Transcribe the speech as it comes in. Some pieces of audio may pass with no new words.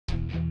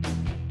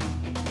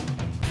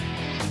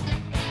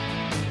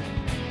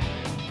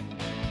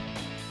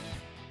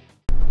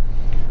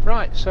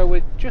Right, so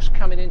we're just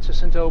coming into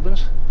St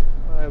Albans.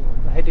 We're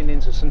heading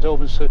into St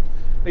Albans to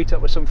meet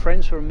up with some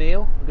friends for a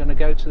meal. We're going to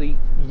go to the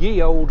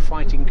Ye Olde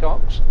Fighting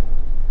Cocks.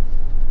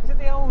 Is it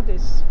the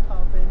oldest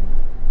pub in?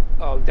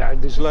 Oh,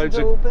 there's loads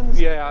St Albans?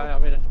 of. Yeah, I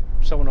mean,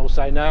 someone will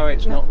say no,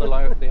 it's not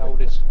the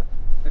oldest.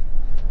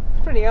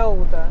 It's pretty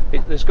old though.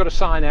 There's got a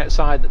sign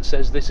outside that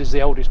says this is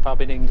the oldest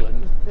pub in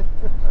England.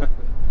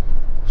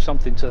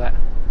 Something to that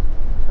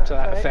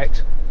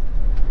effect.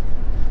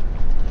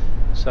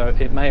 So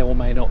it may or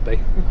may not be.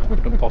 I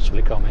couldn't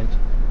possibly comment.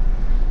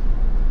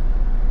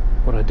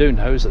 What I do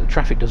know is that the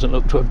traffic doesn't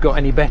look to have got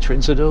any better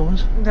in St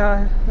Albans.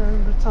 No, a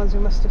number of times we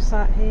must have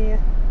sat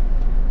here.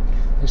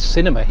 There's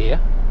cinema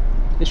here.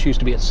 This used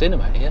to be a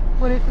cinema here.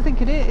 Well, I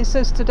think it is. It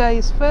says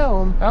today's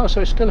film. Oh,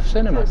 so it's still a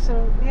cinema.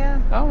 So,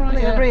 yeah. Oh, right, I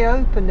think yeah. they've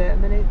reopened it. I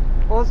mean, it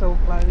was all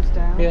closed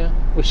down. Yeah.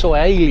 We saw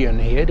Alien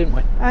here, didn't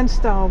we? And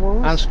Star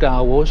Wars. And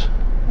Star Wars.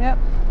 Yep.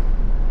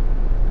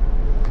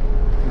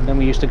 And then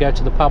we used to go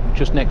to the pub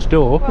just next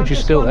door, Well, which is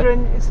just still there.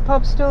 Is the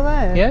pub still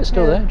there? Yeah, it's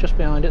still there, just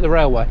behind it, the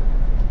railway.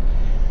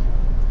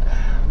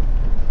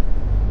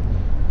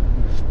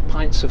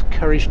 Pints of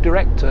Courage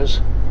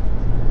Directors.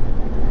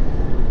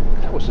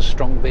 That was a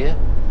strong beer.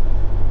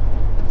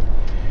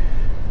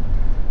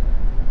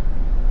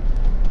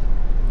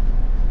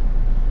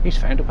 He's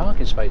found a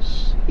parking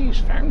space. He's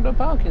found a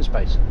parking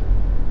space.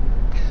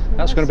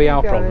 That's going to be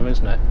our problem,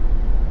 isn't it?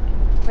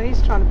 Well,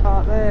 he's trying to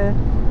park there.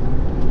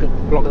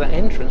 Block that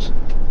entrance.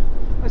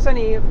 It's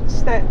only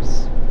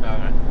steps.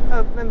 Alright. I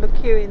remember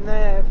queuing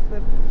there for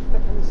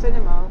the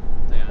cinema.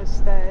 Yeah. The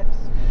steps.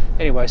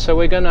 Anyway, so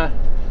we're going to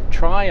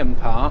try and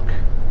park.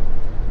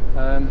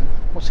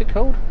 What's it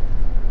called?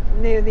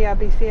 Near the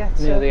Abbey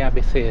Theatre. Near the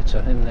Abbey Theatre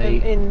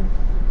in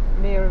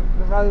near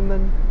the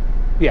Roman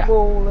yeah.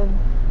 wall and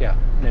yeah,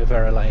 near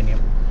Verulamium.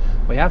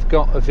 We have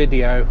got a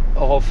video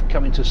of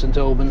coming to St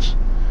Albans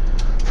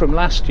from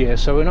last year,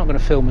 so we're not going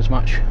to film as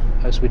much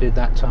as we did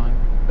that time.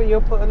 But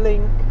you'll put a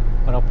link.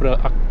 And I'll put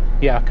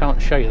yeah, I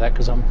can't show you that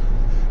because I'm.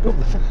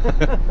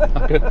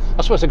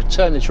 I suppose I could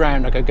turn this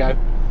round. I could go.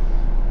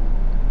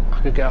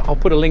 I'll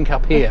put a link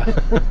up here.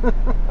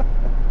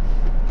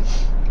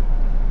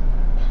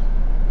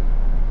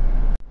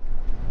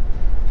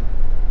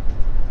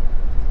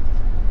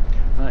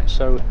 Right,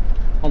 so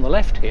on the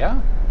left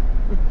here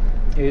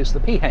is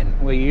the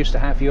Peahen, where you used to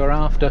have your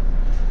after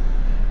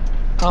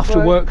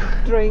work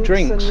drinks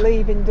and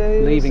leaving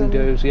do's. Leaving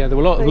do's, yeah. There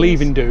were a lot of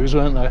leaving do's,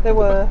 weren't there? There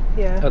were,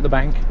 yeah. At the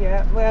bank.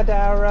 Yeah, we had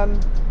our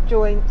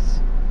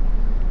joints.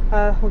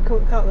 We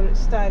called it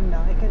stag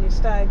night, can you?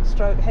 Stag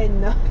stroke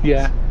hen night.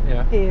 Yeah,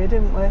 yeah. Here,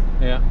 didn't we?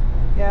 Yeah.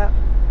 Yeah.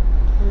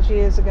 It was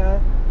years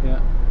ago. Yeah.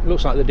 It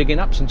looks like they're digging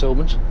up St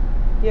Albans.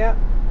 Yeah,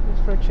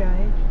 just for a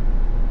change.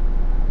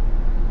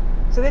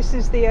 So this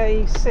is the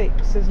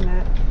A6, isn't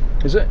it?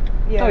 Is it?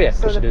 Yeah. Oh yeah, of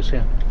so course it is,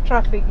 yeah.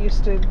 Traffic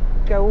used to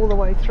go all the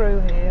way through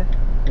here.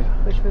 Yeah.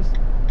 Which was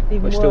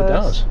even worse. It still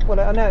does. Well,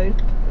 I know.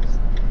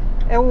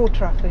 All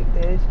traffic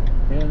did.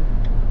 Yeah.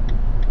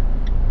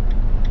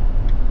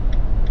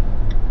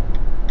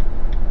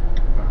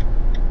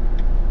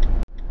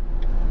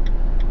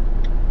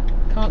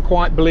 Can't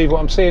quite believe what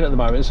I'm seeing at the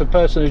moment. It's a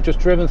person who's just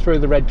driven through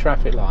the red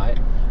traffic light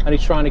and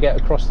he's trying to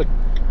get across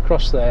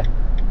there.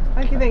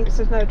 How do you think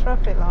there's no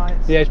traffic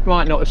lights? Yeah, he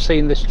might not have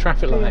seen this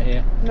traffic light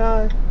here.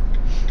 No.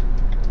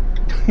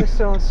 We're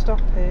still on stop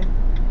here.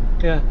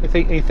 Yeah, I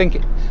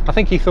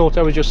think he thought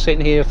I was just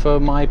sitting here for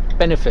my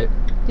benefit.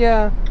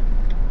 Yeah.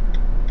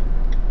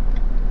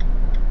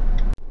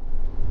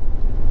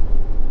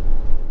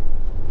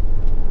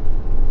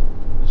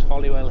 It's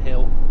Holywell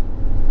Hill.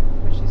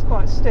 Which is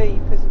quite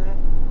steep, isn't it?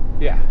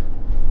 Yeah.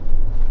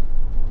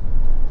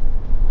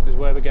 This is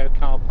where we go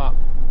car park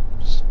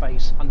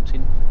space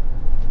hunting.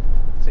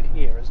 Is it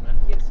here, isn't it?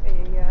 Yes,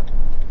 here, yeah.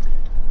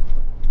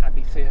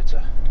 Abbey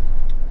Theatre.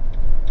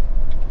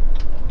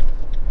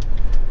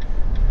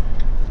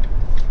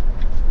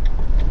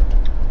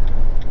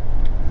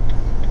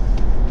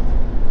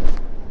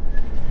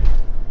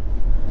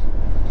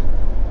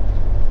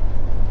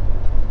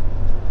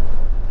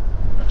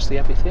 That's the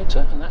Abbey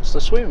Theatre, and that's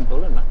the swimming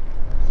pool, isn't it?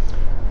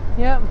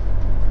 Yeah.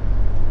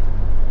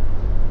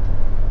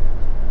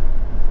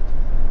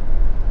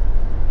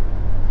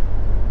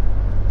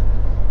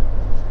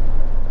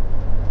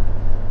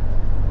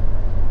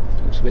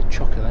 Looks a bit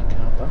chocker, that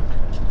car park.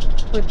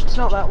 Well, it's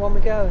not that one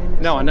we're going.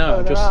 It's No, I know.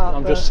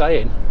 I'm just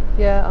saying.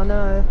 Yeah, I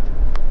know.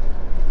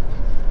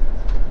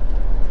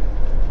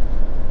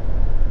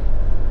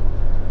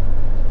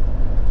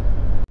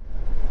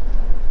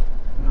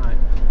 Right.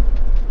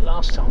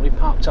 Last time we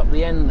parked up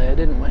the end there,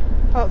 didn't we?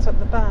 Parked up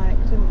the back,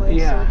 didn't we?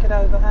 Yeah. So we could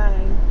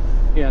overhang.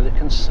 Yeah,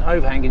 there's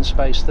overhanging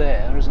space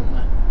there, isn't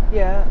there?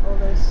 Yeah, or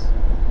there's.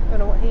 I don't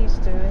know what he's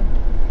doing.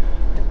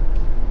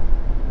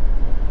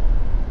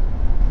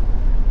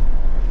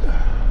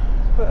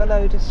 Put a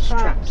load of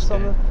straps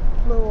on the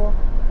floor.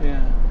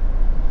 Yeah.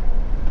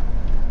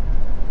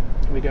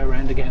 We go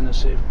around again and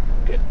see if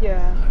we get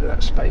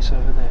that space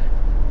over there.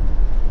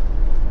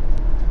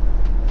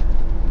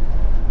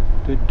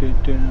 Oh,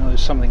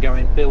 there's something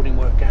building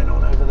work going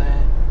on over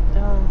there.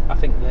 Oh. I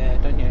think there,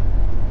 don't you?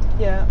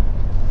 Yeah.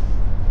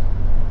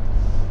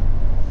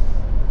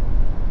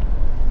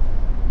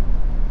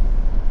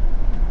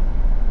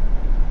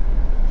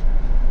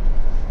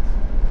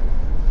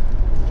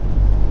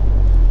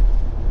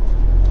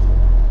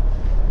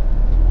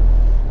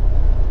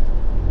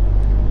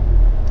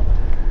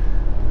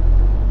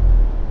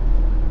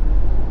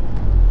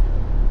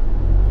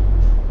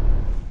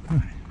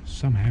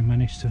 Somehow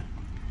managed to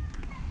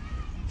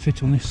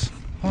fit on this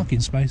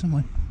parking space, haven't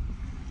we?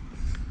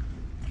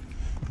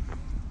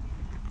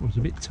 It was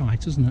a bit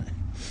tight, isn't it?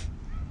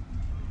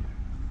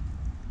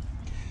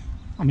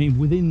 I mean,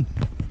 within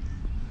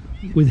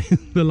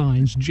the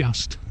lines,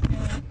 just.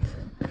 Yeah.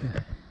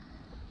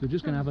 We're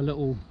just going to have a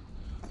little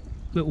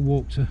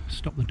walk to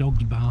stop the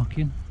dogs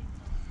barking,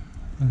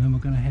 and then we're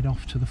going to head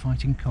off to the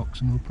Fighting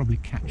Cocks, and we'll probably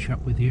catch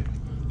up with you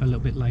a little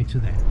bit later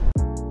there.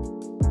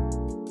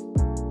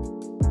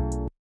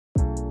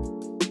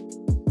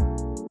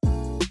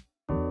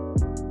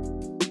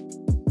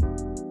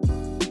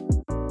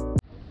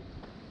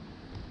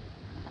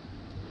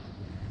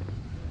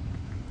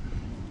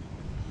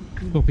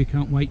 Poppy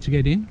can't wait to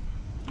get in.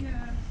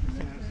 Yeah.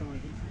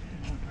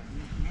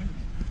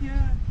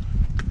 Yeah.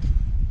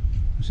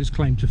 It's his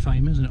claim to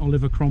fame, isn't it?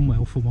 Oliver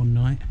Cromwell for one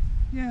night.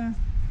 Yeah.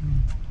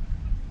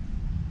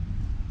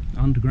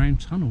 Underground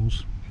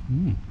tunnels.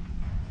 Mm.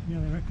 Yeah,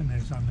 they reckon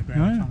there's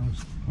underground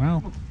tunnels.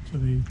 Wow. To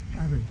the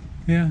Abbey.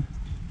 Yeah.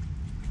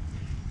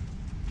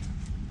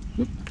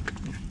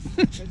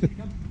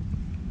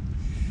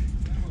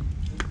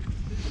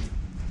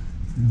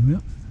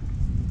 Yep.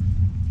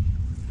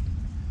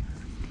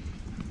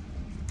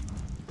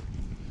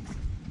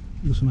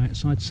 There's some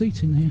outside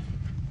seating here.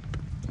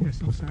 Yes,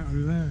 it's out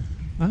over there.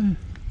 Oh.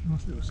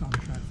 Nice little sun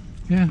trap.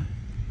 Yeah.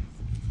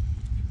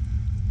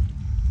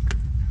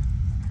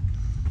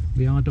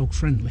 We are dog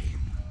friendly.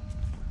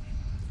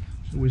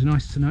 It's always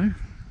nice to know.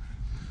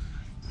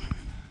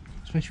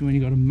 Especially when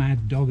you've got a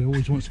mad dog who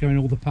always wants to go in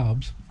all the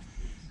pubs.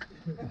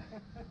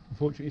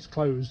 Unfortunately it's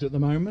closed at the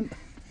moment.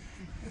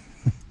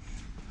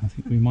 I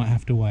think we might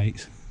have to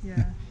wait.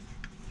 Yeah.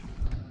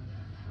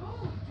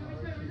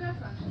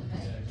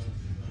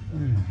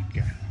 There we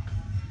go.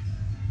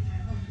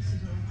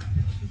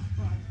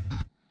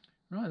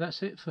 Right,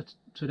 that's it for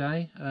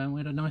today. We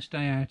had a nice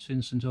day out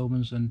in St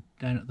Albans and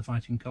down at the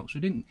Fighting Cocks.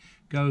 We didn't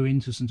go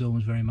into St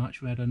Albans very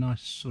much. We had a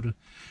nice sort of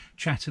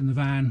chat in the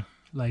van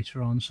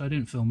later on, so I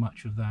didn't film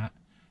much of that.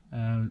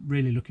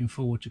 Really looking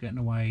forward to getting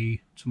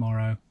away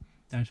tomorrow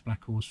down to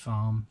Black Horse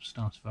Farm,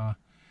 start of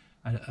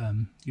our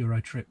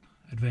Euro trip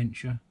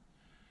adventure.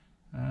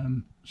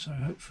 So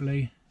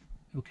hopefully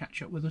you'll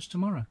catch up with us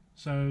tomorrow.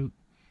 So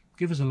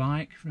give us a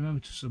like, remember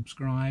to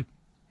subscribe,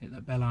 hit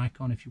that bell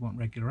icon if you want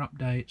regular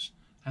updates,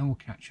 and we'll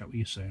catch up with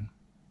you soon.